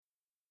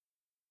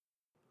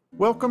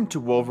Welcome to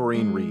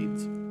Wolverine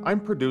Reads. I'm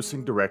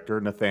producing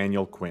director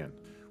Nathaniel Quinn.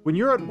 When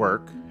you're at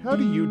work, how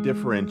do you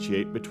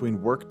differentiate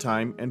between work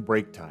time and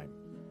break time?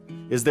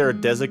 Is there a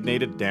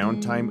designated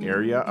downtime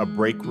area, a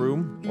break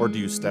room, or do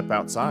you step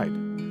outside?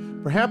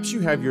 Perhaps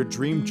you have your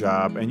dream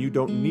job and you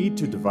don't need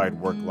to divide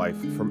work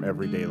life from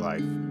everyday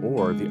life,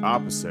 or the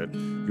opposite,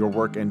 your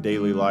work and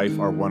daily life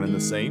are one and the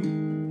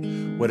same.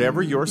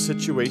 Whatever your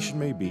situation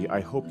may be, I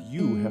hope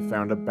you have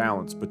found a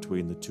balance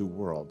between the two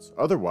worlds.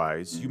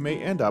 Otherwise, you may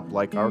end up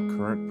like our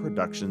current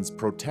production's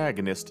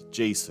protagonist,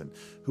 Jason,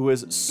 who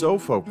is so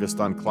focused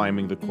on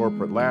climbing the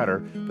corporate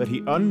ladder that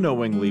he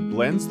unknowingly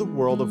blends the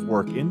world of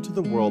work into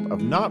the world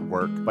of not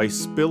work by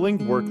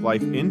spilling work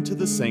life into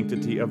the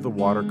sanctity of the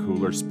water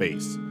cooler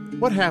space.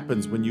 What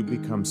happens when you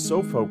become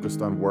so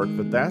focused on work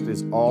that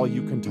is all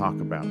you can talk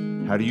about?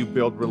 How do you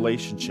build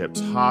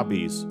relationships,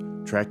 hobbies,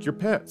 track your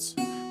pets?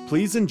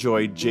 Please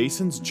enjoy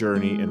Jason's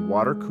Journey in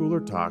Water Cooler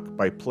Talk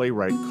by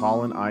playwright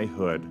Colin I.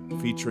 Hood,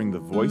 featuring the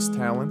voice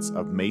talents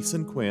of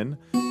Mason Quinn,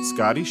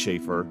 Scotty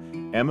Schaefer,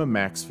 Emma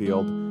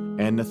Maxfield,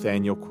 and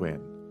Nathaniel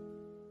Quinn.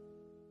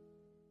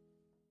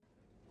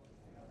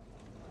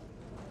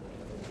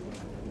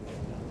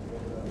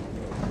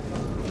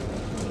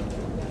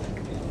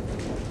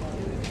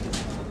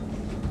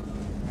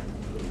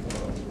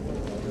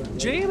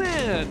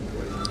 J-Man!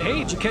 Hey,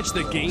 did you catch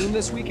the game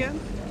this weekend?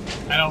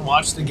 I don't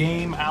watch the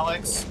game,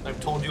 Alex.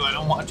 I've told you I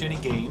don't watch any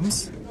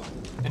games.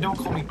 And don't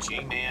call me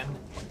J-Man.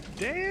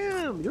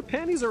 Damn, your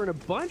panties are in a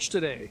bunch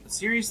today.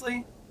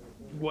 Seriously?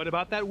 What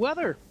about that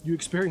weather? You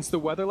experienced the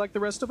weather like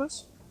the rest of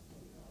us?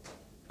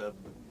 The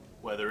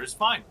weather is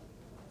fine.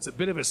 It's a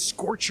bit of a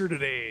scorcher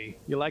today.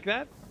 You like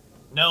that?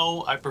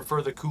 No, I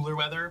prefer the cooler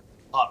weather.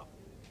 Autumn.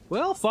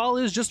 Well, fall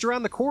is just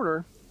around the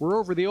corner. We're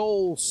over the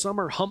old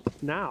summer hump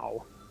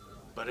now.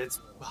 But it's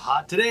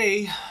hot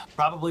today.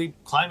 Probably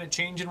climate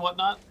change and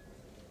whatnot.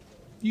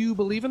 You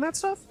believe in that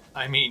stuff?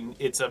 I mean,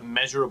 it's a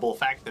measurable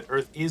fact that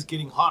Earth is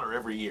getting hotter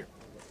every year.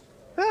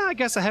 I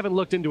guess I haven't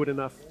looked into it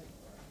enough.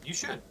 You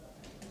should.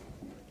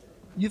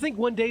 You think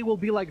one day we'll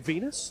be like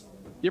Venus?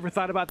 You ever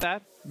thought about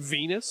that?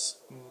 Venus?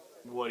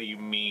 What do you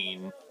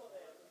mean?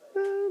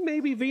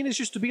 Maybe Venus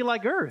used to be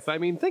like Earth. I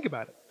mean, think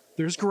about it.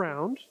 There's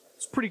ground.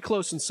 It's pretty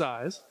close in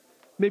size.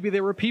 Maybe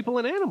there were people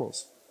and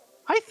animals.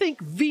 I think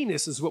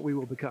Venus is what we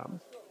will become.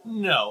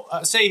 No.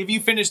 Say, have you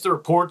finished the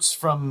reports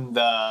from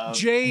the...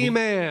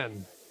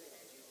 J-Man!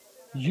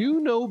 You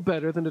know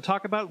better than to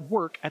talk about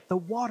work at the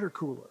water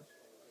cooler.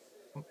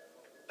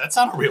 That's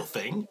not a real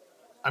thing.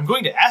 I'm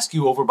going to ask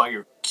you over by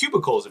your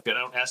cubicles if I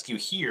don't ask you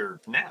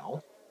here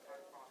now.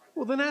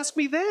 Well, then ask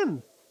me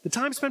then. The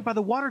time spent by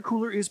the water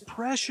cooler is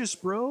precious,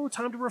 bro.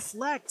 Time to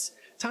reflect.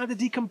 Time to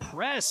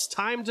decompress.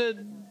 Time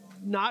to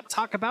not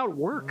talk about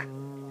work.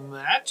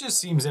 That just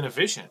seems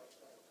inefficient.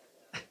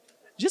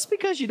 Just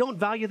because you don't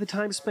value the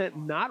time spent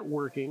not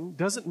working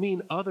doesn't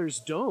mean others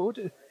don't.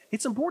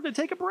 It's important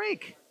to take a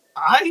break.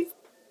 I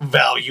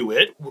value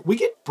it. We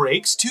get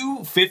breaks,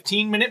 2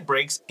 15-minute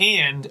breaks,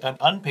 and an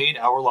unpaid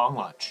hour-long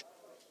lunch.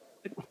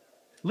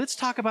 Let's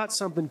talk about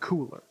something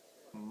cooler.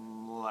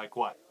 Like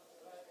what?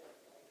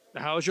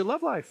 How's your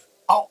love life?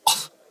 Oh,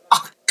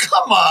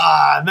 come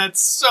on!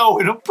 That's so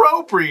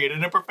inappropriate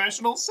in a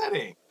professional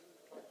setting.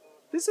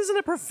 This isn't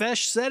a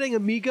profesh setting,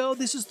 amigo.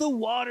 This is the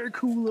water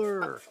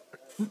cooler.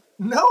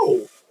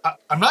 No,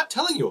 I'm not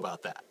telling you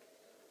about that.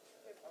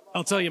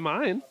 I'll tell you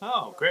mine.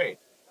 Oh, great.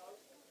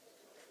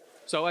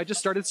 So I just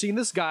started seeing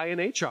this guy in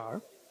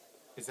HR.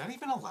 Is that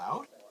even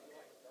allowed?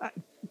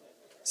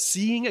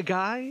 Seeing a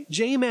guy?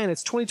 J-Man,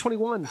 it's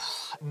 2021.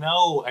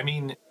 No, I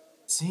mean,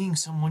 seeing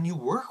someone you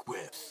work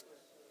with.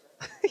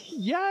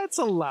 Yeah, it's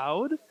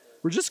allowed.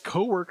 We're just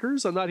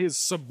co-workers. I'm not his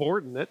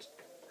subordinate.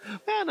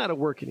 Not at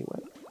work anyway.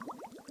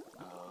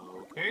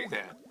 Okay,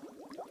 then.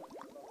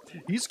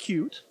 He's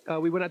cute.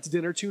 We went out to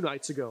dinner 2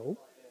 nights ago.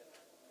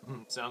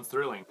 Sounds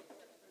thrilling.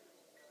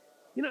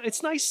 You know,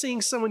 it's nice seeing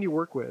someone you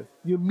work with.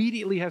 You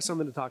immediately have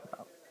something to talk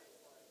about.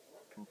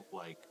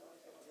 Like,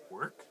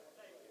 work?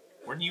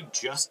 Weren't you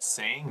just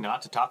saying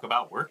not to talk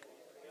about work?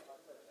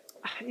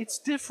 It's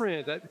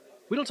different.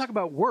 We don't talk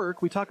about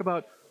work. We talk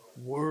about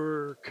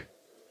work.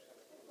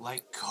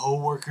 Like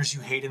coworkers you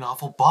hate and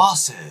awful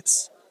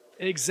bosses.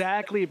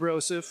 Exactly,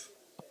 Broseph.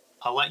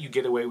 I'll let you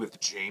get away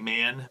with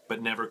J-Man,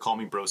 but never call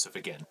me Broseph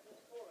again.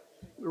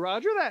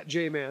 Roger that,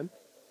 J-Man.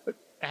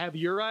 Have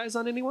your eyes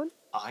on anyone?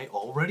 I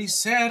already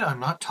said I'm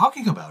not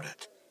talking about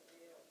it.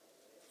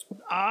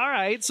 All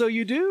right, so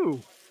you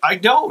do. I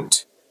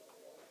don't.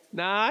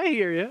 Nah, I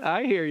hear you.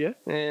 I hear you.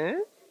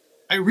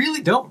 I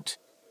really don't.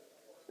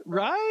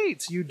 Right,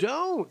 you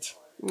don't.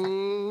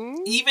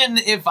 Even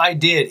if I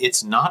did,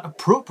 it's not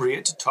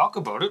appropriate to talk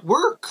about at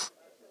work.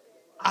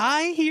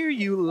 I hear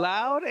you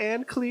loud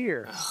and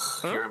clear.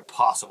 You're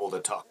impossible to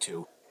talk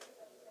to.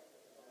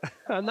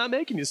 I'm not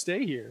making you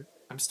stay here.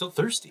 I'm still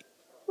thirsty.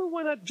 Well,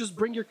 why not just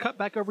bring your cup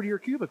back over to your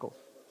cubicle?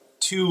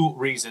 2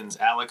 reasons,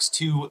 Alex.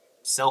 2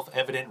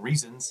 self-evident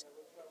reasons.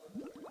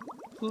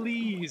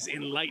 Please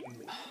enlighten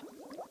me.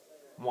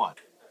 1.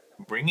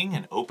 bringing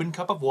an open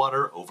cup of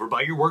water over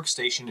by your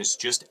workstation is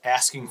just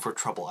asking for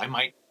trouble. I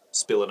might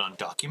spill it on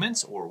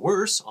documents, or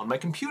worse, on my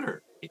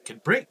computer. It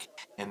could break.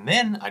 And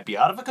then I'd be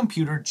out of a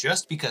computer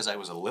just because I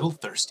was a little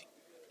thirsty.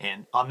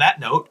 And on that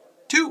note,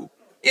 2.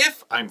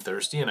 If I'm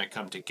thirsty and I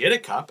come to get a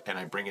cup and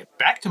I bring it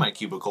back to my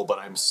cubicle, but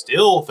I'm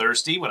still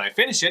thirsty when I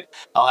finish it,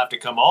 I'll have to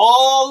come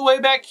all the way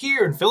back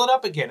here and fill it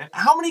up again. And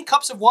how many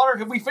cups of water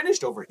have we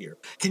finished over here?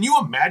 Can you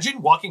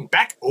imagine walking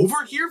back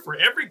over here for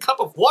every cup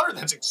of water?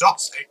 That's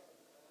exhausting.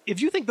 If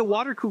you think the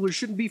water cooler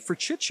shouldn't be for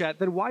chit-chat,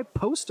 then why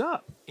post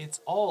up? It's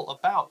all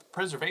about the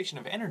preservation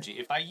of energy.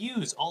 If I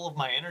use all of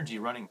my energy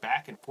running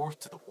back and forth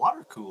to the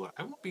water cooler,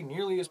 I won't be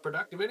nearly as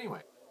productive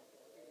anyway.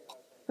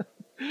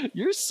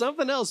 You're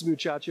something else,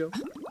 muchacho.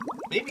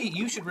 Maybe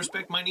you should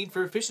respect my need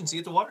for efficiency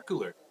at the water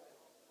cooler.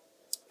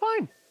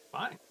 Fine.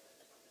 Fine.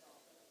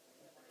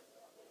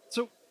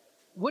 So,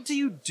 what do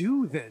you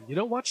do then? You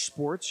don't watch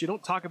sports, you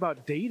don't talk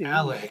about dating.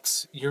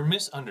 Alex, you're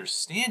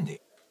misunderstanding.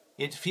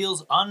 It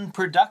feels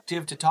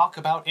unproductive to talk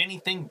about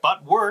anything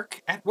but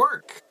work at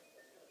work.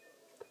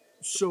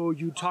 So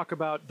you talk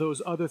about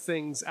those other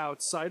things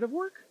outside of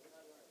work?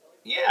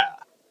 Yeah.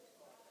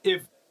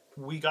 If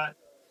we got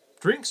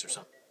drinks or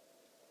something.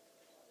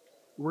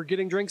 We're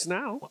getting drinks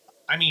now.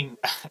 I mean,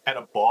 at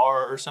a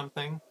bar or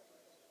something.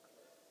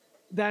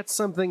 That's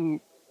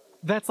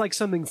like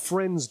something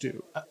friends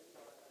do.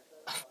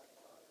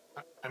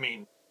 I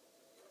mean,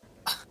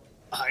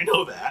 I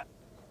know that.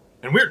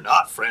 And we're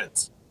not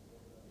friends.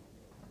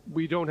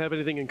 We don't have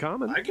anything in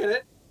common. I get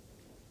it.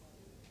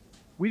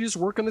 We just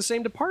work in the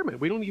same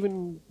department. We don't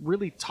even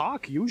really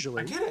talk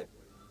usually. I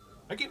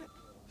get it.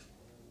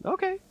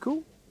 Okay,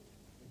 cool.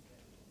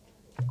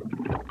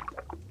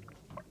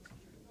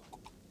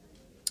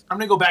 I'm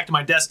gonna go back to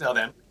my desk now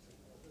then.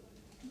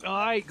 All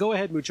right, go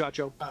ahead,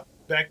 muchacho.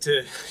 Back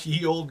to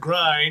ye old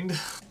grind,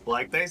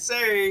 like they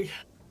say.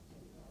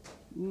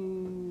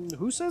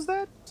 Who says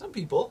that? Some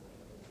people.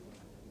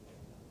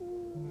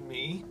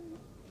 Me.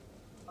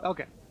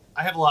 Okay,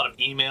 I have a lot of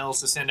emails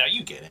to send out.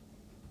 You get it.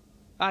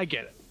 I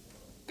get it.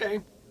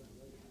 Okay.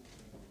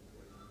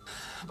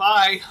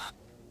 Bye.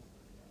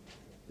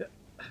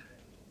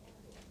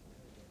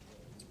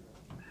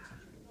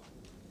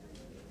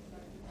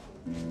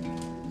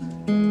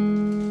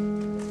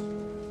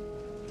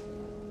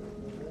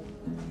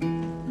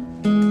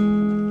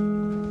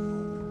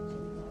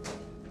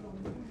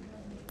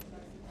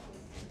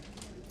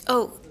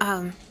 Oh,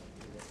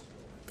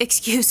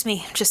 excuse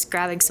me, I'm just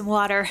grabbing some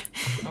water.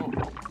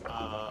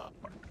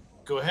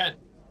 Go ahead.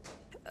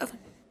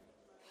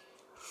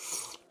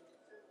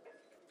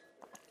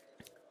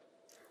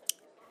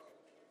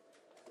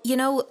 You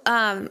know,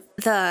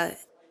 the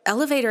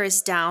elevator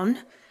is down.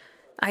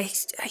 I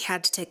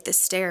had to take the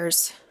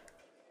stairs.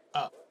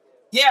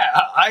 Yeah,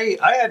 I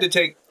had to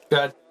take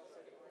that.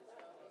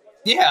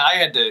 Yeah, I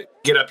had to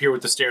get up here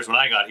with the stairs when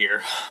I got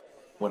here.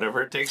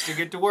 Whatever it takes to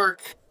get to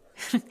work.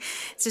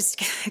 It's just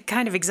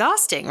kind of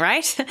exhausting,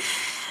 right?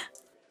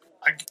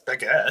 I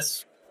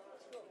guess.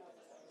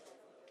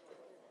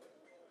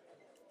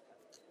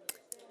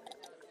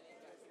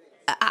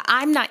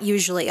 I'm not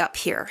usually up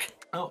here.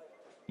 Oh,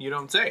 you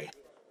don't say.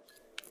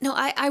 No,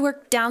 I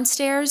work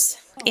downstairs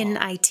in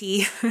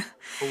IT. Well,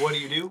 what do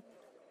you do?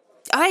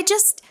 I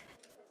just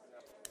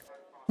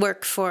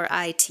work for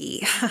IT.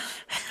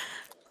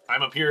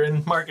 I'm up here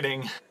in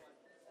marketing.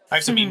 I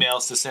have some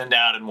emails to send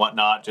out and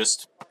whatnot,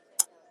 just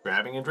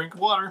grabbing a drink of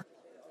water.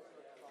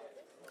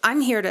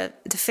 I'm here to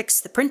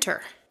fix the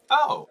printer.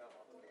 Oh,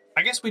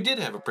 I guess we did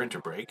have a printer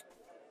break.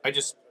 I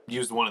just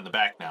used the one in the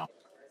back now.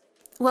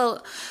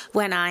 Well,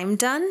 when I'm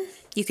done,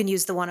 you can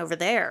use the one over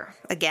there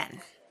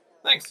again.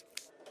 Thanks.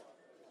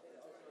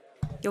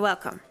 You're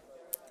welcome.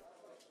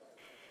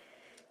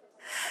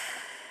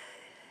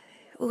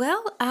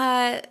 Well,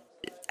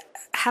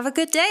 have a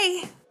good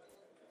day.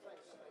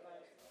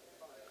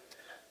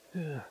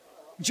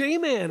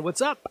 J-Man,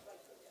 what's up?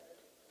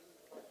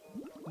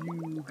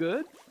 You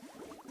good?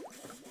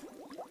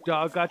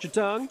 Dog got your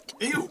tongue?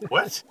 Ew,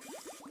 what?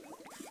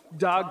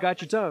 Dog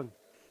got your tongue.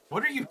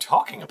 What are you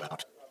talking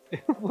about?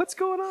 What's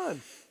going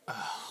on?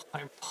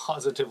 I'm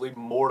positively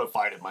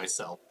mortified at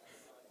myself.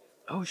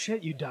 Oh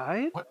shit, you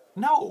died? What?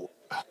 No.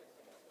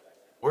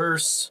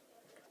 Worse.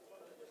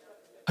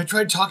 I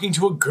tried talking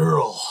to a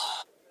girl.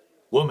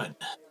 Woman.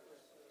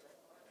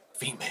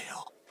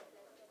 Female.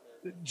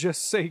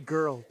 Just say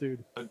girl,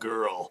 dude. A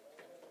girl.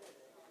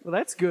 Well,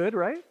 that's good,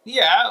 right?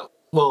 Yeah,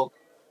 well...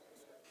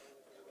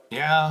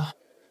 Yeah.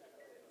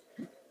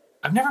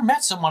 I've never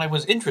met someone I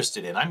was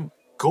interested in. I'm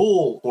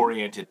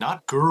goal-oriented,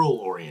 not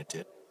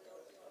girl-oriented.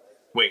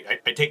 Wait,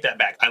 I take that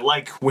back. I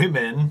like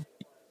women.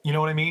 You know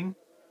what I mean?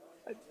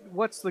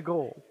 What's the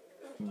goal?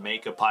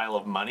 Make a pile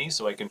of money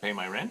so I can pay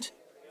my rent?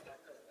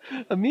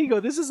 Amigo,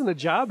 this isn't a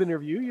job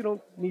interview. You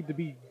don't need to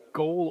be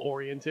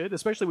goal-oriented,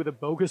 especially with a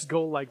bogus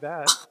goal like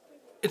that.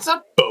 It's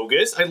not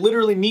bogus. I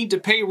literally need to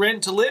pay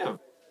rent to live.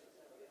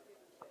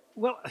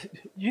 Well,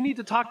 you need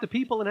to talk to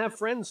people and have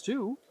friends,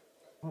 too.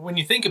 When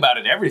you think about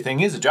it,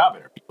 everything is a job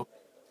interview.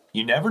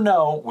 You never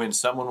know when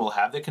someone will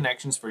have the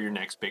connections for your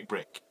next big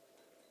break.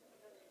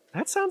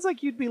 That sounds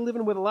like you'd be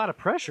living with a lot of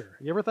pressure.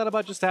 You ever thought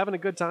about just having a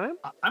good time?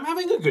 I'm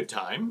having a good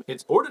time.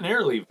 It's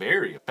ordinarily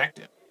very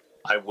effective.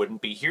 I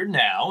wouldn't be here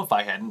now if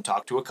I hadn't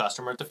talked to a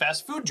customer at the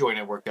fast food joint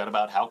I worked at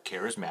about how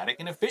charismatic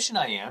and efficient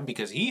I am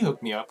because he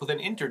hooked me up with an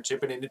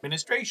internship in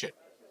administration.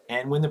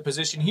 And when the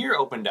position here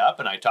opened up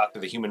and I talked to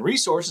the human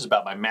resources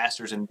about my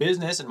master's in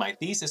business and my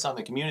thesis on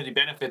the community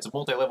benefits of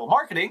multi-level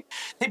marketing,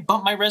 they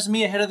bumped my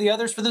resume ahead of the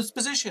others for this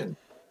position.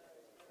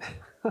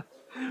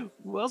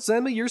 Well,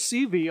 send me your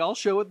CV. I'll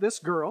show it this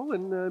girl,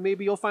 and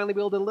maybe you'll finally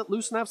be able to let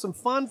loose and have some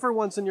fun for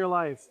once in your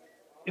life.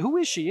 Who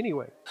is she,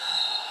 anyway?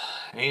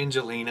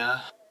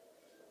 Angelina.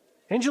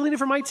 Angelina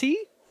from IT?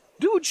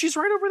 Dude, she's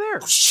right over there.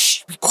 Oh,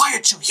 shh! Be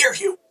quiet, she'll hear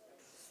you!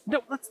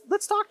 No,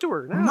 let's talk to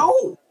her now.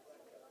 No!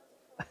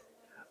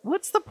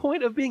 What's the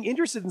point of being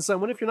interested in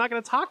someone if you're not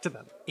going to talk to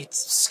them? It's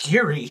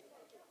scary.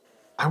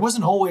 I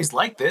wasn't always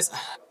like this.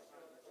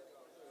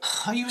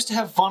 I used to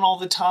have fun all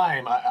the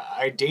time.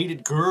 I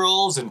dated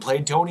girls and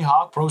played Tony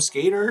Hawk Pro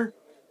Skater.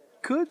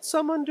 Could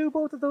someone do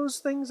both of those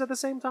things at the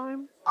same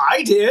time?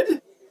 I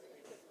did?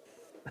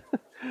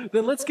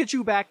 Then let's get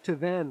you back to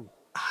then.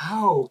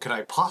 How could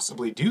I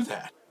possibly do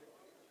that?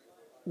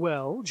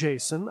 Well,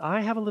 Jason,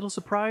 I have a little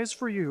surprise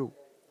for you.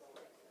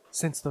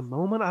 Since the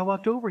moment I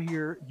walked over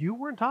here, you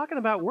weren't talking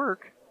about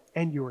work,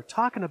 and you were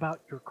talking about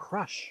your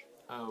crush.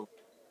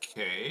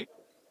 Okay.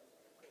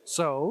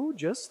 So,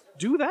 just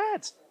do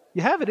that.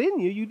 You have it in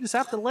you, you just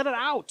have to let it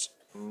out.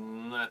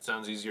 That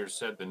sounds easier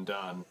said than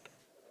done.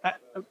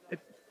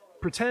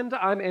 Pretend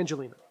I'm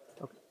Angelina.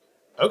 Okay.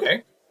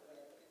 Okay.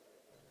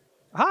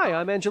 Hi,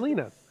 I'm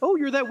Angelina. Oh,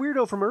 you're that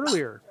weirdo from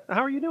earlier.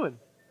 How are you doing?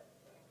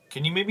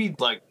 Can you maybe,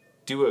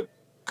 do a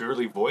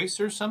girly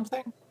voice or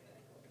something?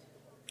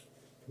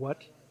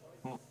 What?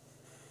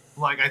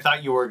 I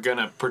thought you were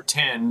gonna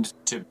pretend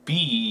to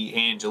be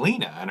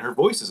Angelina, and her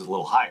voice is a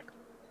little higher.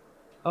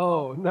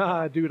 Oh,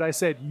 nah, dude, I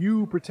said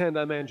you pretend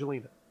I'm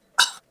Angelina.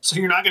 So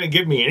you're not gonna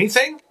give me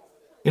anything?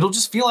 It'll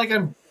just feel like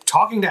I'm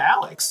talking to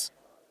Alex.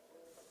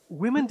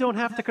 Women don't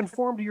have to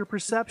conform to your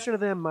perception of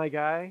them, my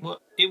guy.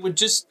 Well, it would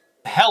just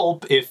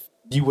help if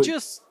you would...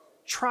 Just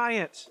try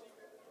it.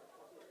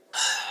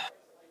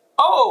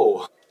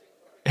 Oh!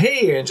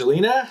 Hey,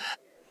 Angelina.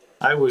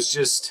 I was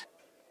just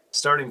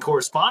starting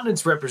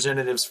correspondence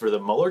representatives for the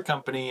Mueller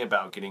Company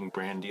about getting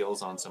brand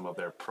deals on some of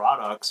their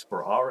products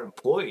for our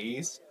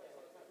employees.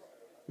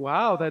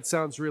 Wow, that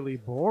sounds really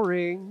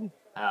boring.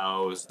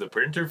 How's the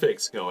printer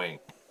fix going?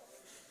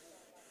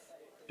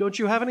 Don't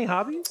you have any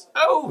hobbies?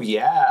 Oh,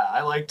 yeah.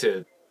 I like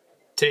to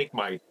take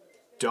my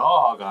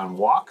dog on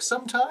walks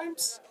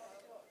sometimes.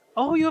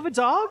 Oh, you have a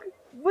dog?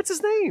 What's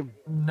his name?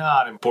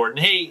 Not important.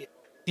 Hey,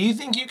 do you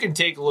think you can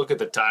take a look at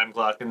the time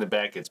clock in the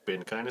back? It's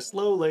been kind of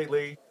slow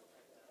lately.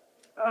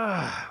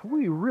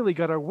 We really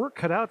got our work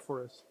cut out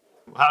for us.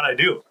 How'd I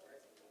do?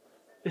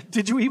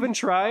 Did you even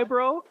try,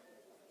 bro?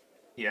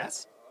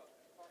 Yes?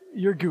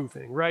 You're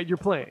goofing, right? You're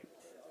playing.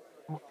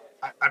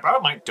 I brought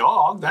up my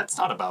dog. That's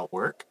not about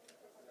work.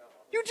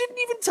 You didn't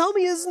even tell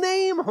me his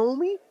name,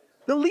 homie.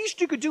 The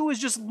least you could do is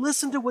just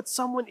listen to what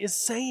someone is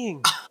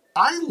saying.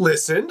 I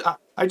listened.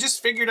 I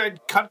just figured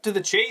I'd cut to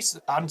the chase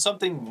on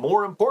something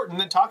more important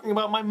than talking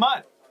about my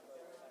mutt.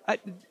 I'm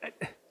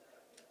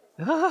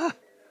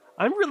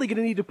really going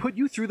to need to put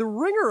you through the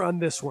ringer on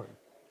this one.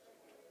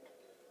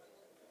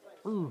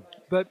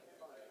 But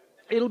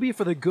it'll be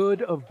for the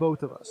good of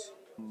both of us.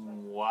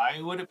 Why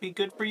would it be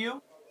good for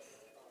you?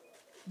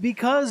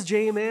 Because,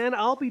 J-Man,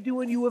 I'll be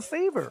doing you a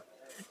favor.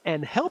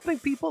 And helping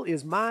people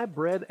is my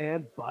bread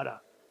and butter.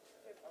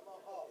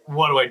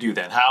 What do I do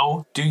then?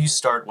 How do you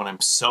start when I'm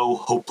so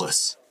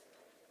hopeless?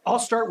 I'll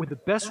start with the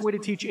best way to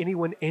teach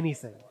anyone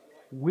anything.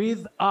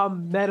 With a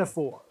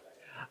metaphor.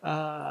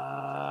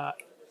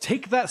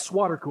 Take that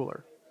water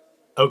cooler.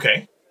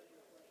 Okay.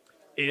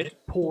 It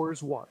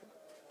pours water.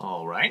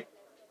 All right.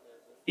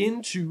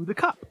 Into the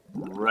cup.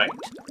 Right.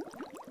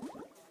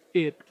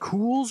 It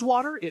cools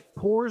water, it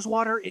pours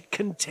water, it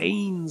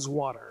contains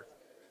water.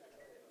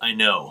 I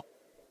know.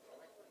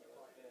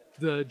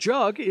 The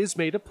jug is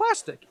made of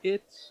plastic.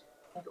 It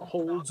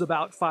holds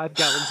about 5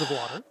 gallons of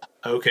water.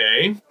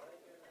 Okay.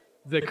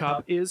 The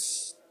cup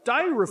is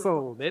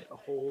styrofoam. It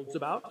holds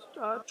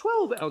about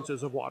 12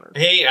 ounces of water.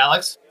 Hey,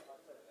 Alex.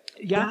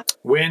 Yeah?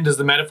 When does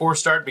the metaphor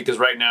start? Because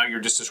right now you're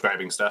just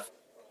describing stuff.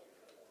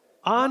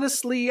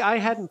 Honestly, I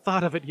hadn't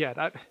thought of it yet.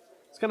 I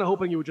was kind of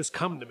hoping you would just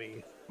come to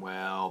me.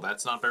 Well,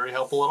 that's not very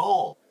helpful at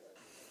all.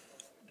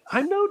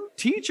 I'm no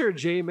teacher,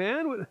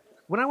 J-Man.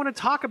 When I want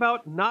to talk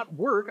about not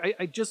work,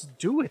 I just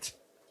do it.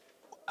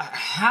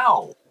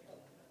 How?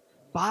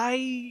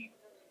 By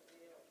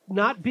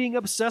not being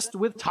obsessed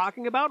with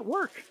talking about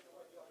work.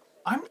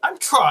 I'm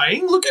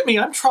trying. Look at me.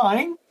 I'm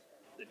trying.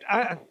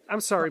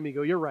 I'm sorry,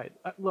 amigo. You're right.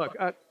 Look,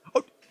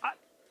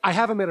 I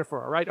have a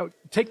metaphor, all right?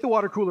 Take the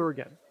water cooler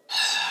again.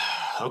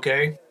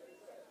 Okay.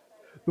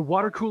 The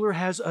water cooler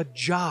has a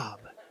job.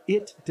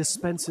 It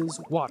dispenses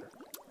water.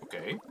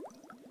 Okay.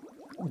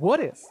 What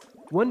if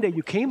one day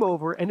you came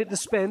over and it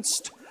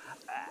dispensed...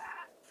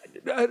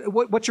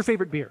 what's your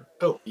favorite beer?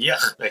 Oh,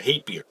 yuck. I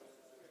hate beer.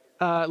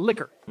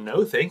 Liquor.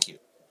 No, thank you.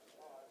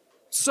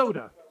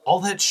 Soda. All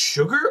that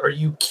sugar? Are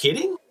you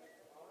kidding?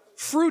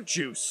 Fruit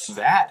juice.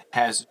 That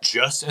has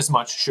just as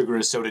much sugar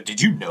as soda.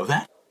 Did you know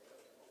that?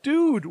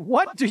 Dude,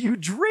 what do you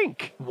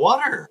drink?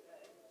 Water.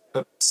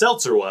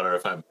 Seltzer water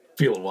if I'm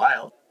feeling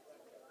wild.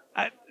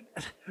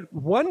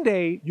 One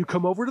day you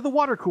come over to the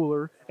water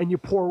cooler and you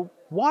pour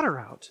water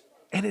out,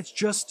 and it's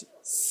just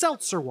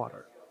seltzer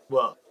water.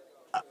 Well,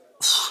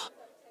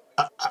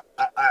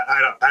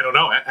 I don't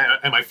know.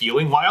 Am I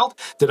feeling wild?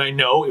 Did I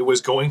know it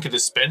was going to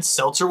dispense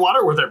seltzer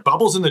water? Were there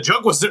bubbles in the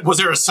jug? Was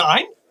there a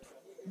sign?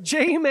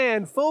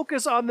 J-Man,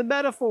 focus on the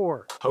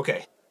metaphor.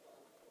 Okay.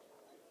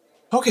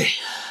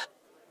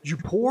 You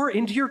pour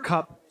into your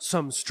cup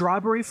some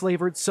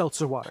strawberry-flavored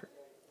seltzer water.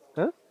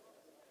 Huh?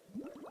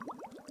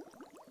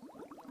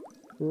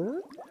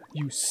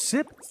 You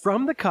sip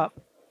from the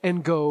cup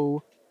and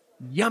go,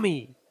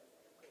 yummy.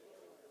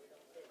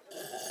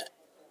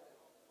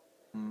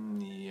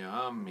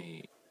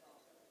 Yummy.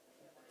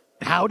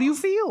 How do you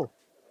feel?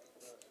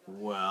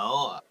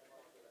 Well,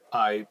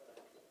 I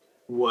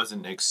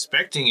wasn't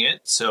expecting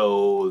it,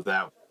 so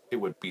that it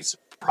would be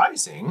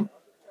surprising.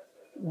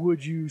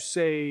 Would you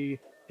say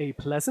a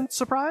pleasant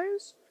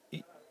surprise?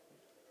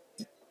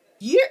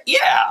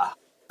 Yeah,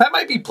 that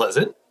might be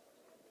pleasant.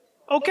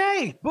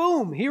 Okay,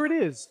 boom, here it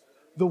is.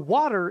 The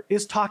water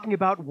is talking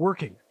about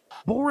working.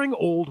 Boring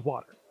old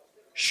water.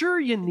 Sure,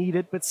 you need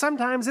it, but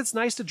sometimes it's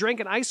nice to drink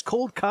an ice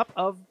cold cup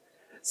of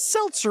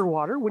seltzer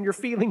water when you're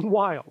feeling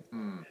wild.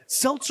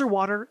 Seltzer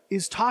water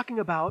is talking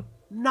about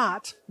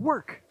not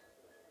work.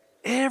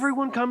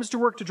 Everyone comes to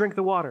work to drink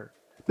the water,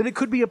 but it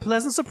could be a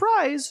pleasant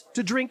surprise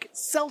to drink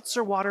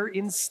seltzer water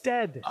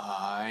instead.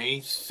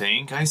 I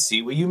think I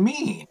see what you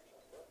mean.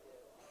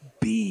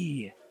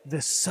 Be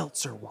the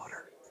seltzer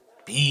water.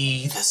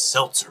 Be the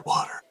seltzer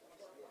water.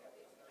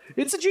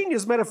 It's a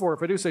genius metaphor,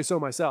 if I do say so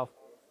myself.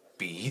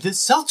 Be the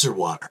seltzer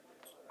water.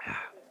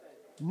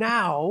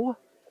 Now,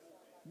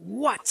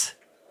 what?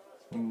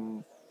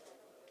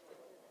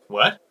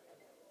 What?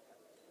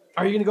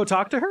 Are you going to go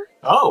talk to her?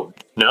 Oh,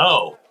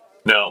 no.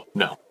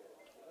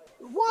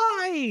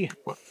 Why?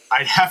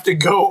 I'd have to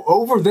go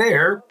over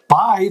there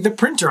by the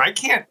printer. I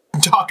can't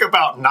talk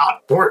about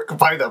not work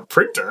by the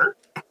printer.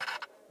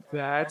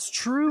 That's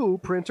true.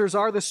 Printers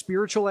are the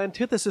spiritual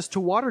antithesis to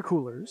water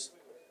coolers.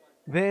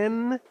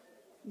 Then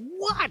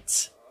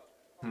what?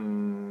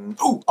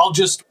 I'll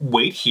just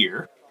wait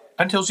here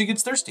until she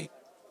gets thirsty.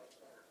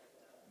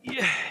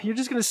 You're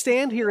just going to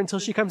stand here until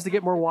she comes to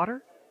get more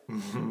water?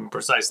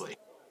 Precisely.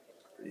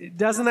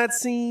 Doesn't that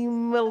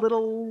seem a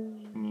little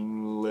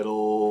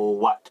Little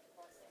what?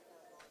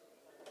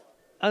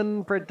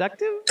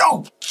 unproductive?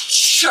 Oh,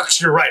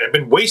 shucks, you're right. I've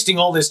been wasting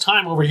all this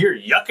time over here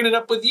yucking it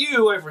up with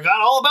you. I forgot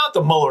all about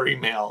the Mueller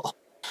email.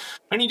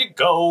 I need to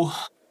go.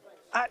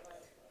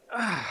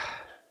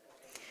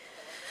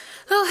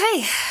 Oh,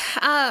 hey.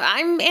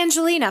 I'm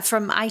Angelina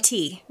from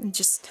IT. I'm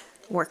just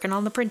working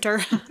on the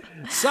printer.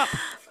 Sup?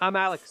 I'm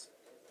Alex.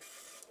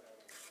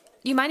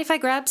 You mind if I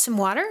grab some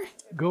water?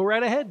 Go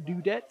right ahead,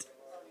 dudette.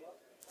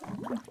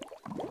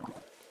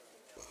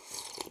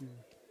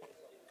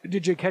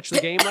 Did you catch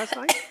the game last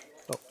night?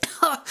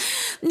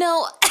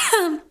 No,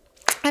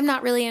 I'm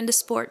not really into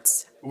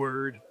sports.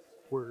 Word.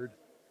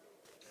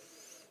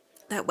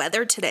 That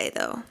weather today,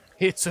 though.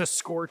 It's a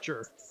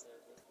scorcher.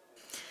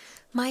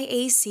 My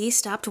AC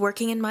stopped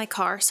working in my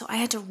car, so I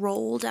had to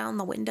roll down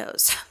the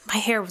windows. My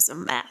hair was a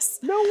mess.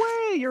 No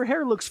way! Your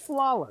hair looks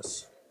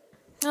flawless.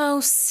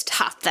 Oh,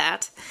 stop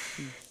that.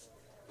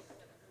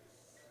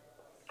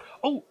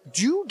 Oh,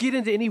 do you get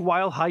into any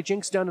wild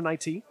hijinks down in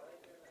IT?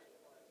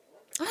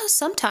 Oh,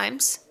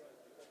 sometimes.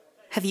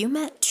 Have you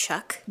met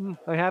Chuck?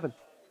 I haven't.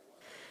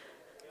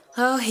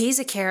 Oh, he's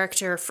a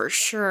character for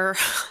sure.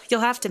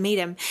 You'll have to meet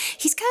him.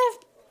 He's kind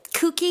of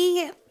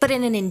kooky, but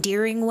in an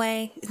endearing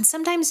way. And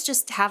sometimes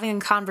just having a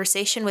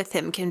conversation with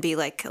him can be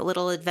like a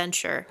little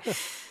adventure.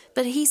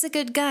 But he's a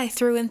good guy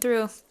through and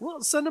through.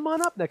 Well, send him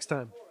on up next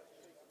time.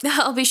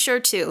 I'll be sure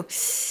to.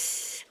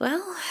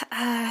 Well,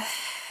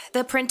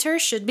 the printer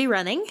should be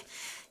running.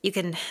 You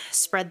can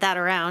spread that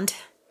around.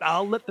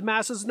 I'll let the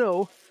masses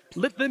know.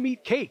 Let them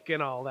eat cake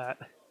and all that.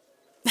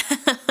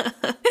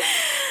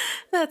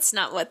 That's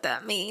not what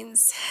that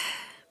means.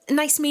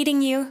 Nice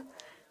meeting you.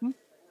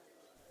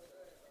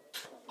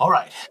 All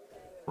right,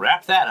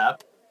 wrap that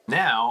up.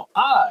 Now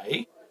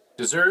I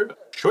deserve a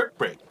short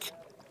break.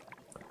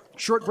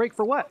 Short break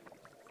for what?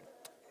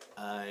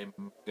 I'm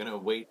gonna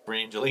wait for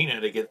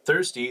Angelina to get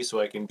thirsty so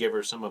I can give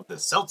her some of the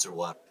seltzer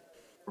water.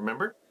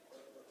 Remember?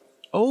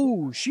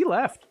 Oh, she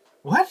left.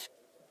 What?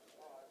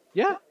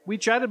 Yeah, we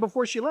chatted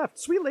before she left.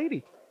 Sweet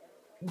lady.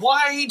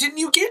 Why didn't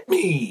you get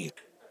me?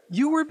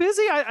 You were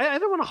busy. I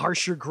don't want to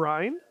harsh your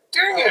grind.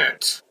 Dang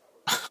it!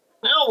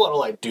 Now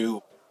what'll I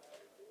do?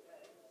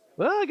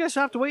 Well, I guess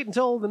you'll have to wait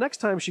until the next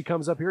time she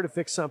comes up here to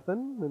fix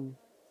something, and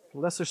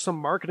unless there's some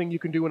marketing you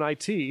can do in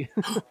IT.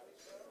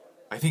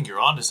 I think you're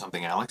onto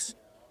something, Alex.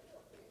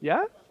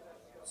 Yeah?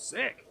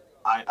 Sick.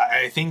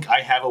 I think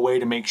I have a way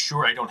to make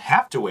sure I don't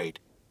have to wait.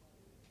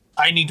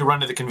 I need to run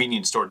to the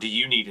convenience store. Do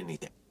you need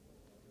anything?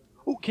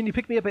 Oh, can you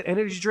pick me up an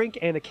energy drink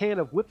and a can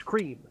of whipped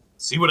cream?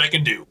 See what I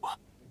can do.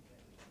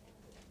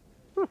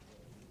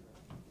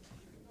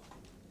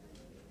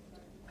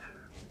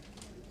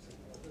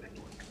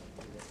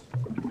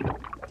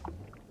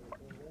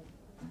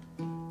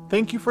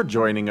 Thank you for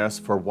joining us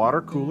for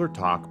Water Cooler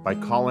Talk by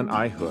Colin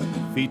I. Hood,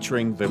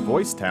 featuring the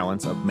voice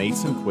talents of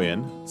Mason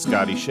Quinn,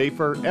 Scotty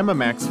Schaefer, Emma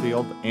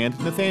Maxfield, and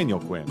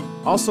Nathaniel Quinn.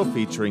 Also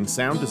featuring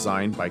sound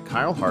design by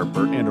Kyle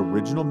Harper and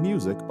original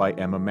music by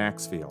Emma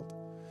Maxfield.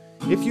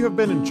 If you have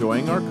been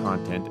enjoying our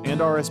content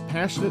and are as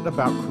passionate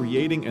about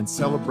creating and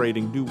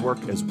celebrating new work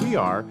as we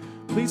are,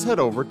 please head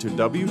over to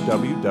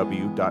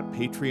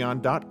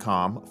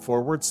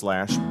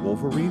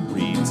www.patreon.com/Wolverine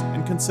Reads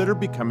and consider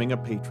becoming a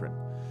patron.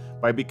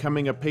 By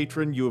becoming a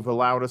patron, you have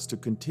allowed us to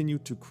continue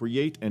to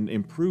create and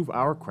improve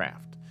our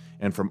craft.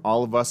 And from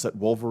all of us at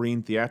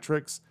Wolverine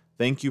Theatrics,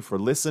 thank you for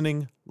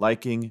listening,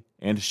 liking,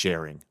 and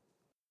sharing.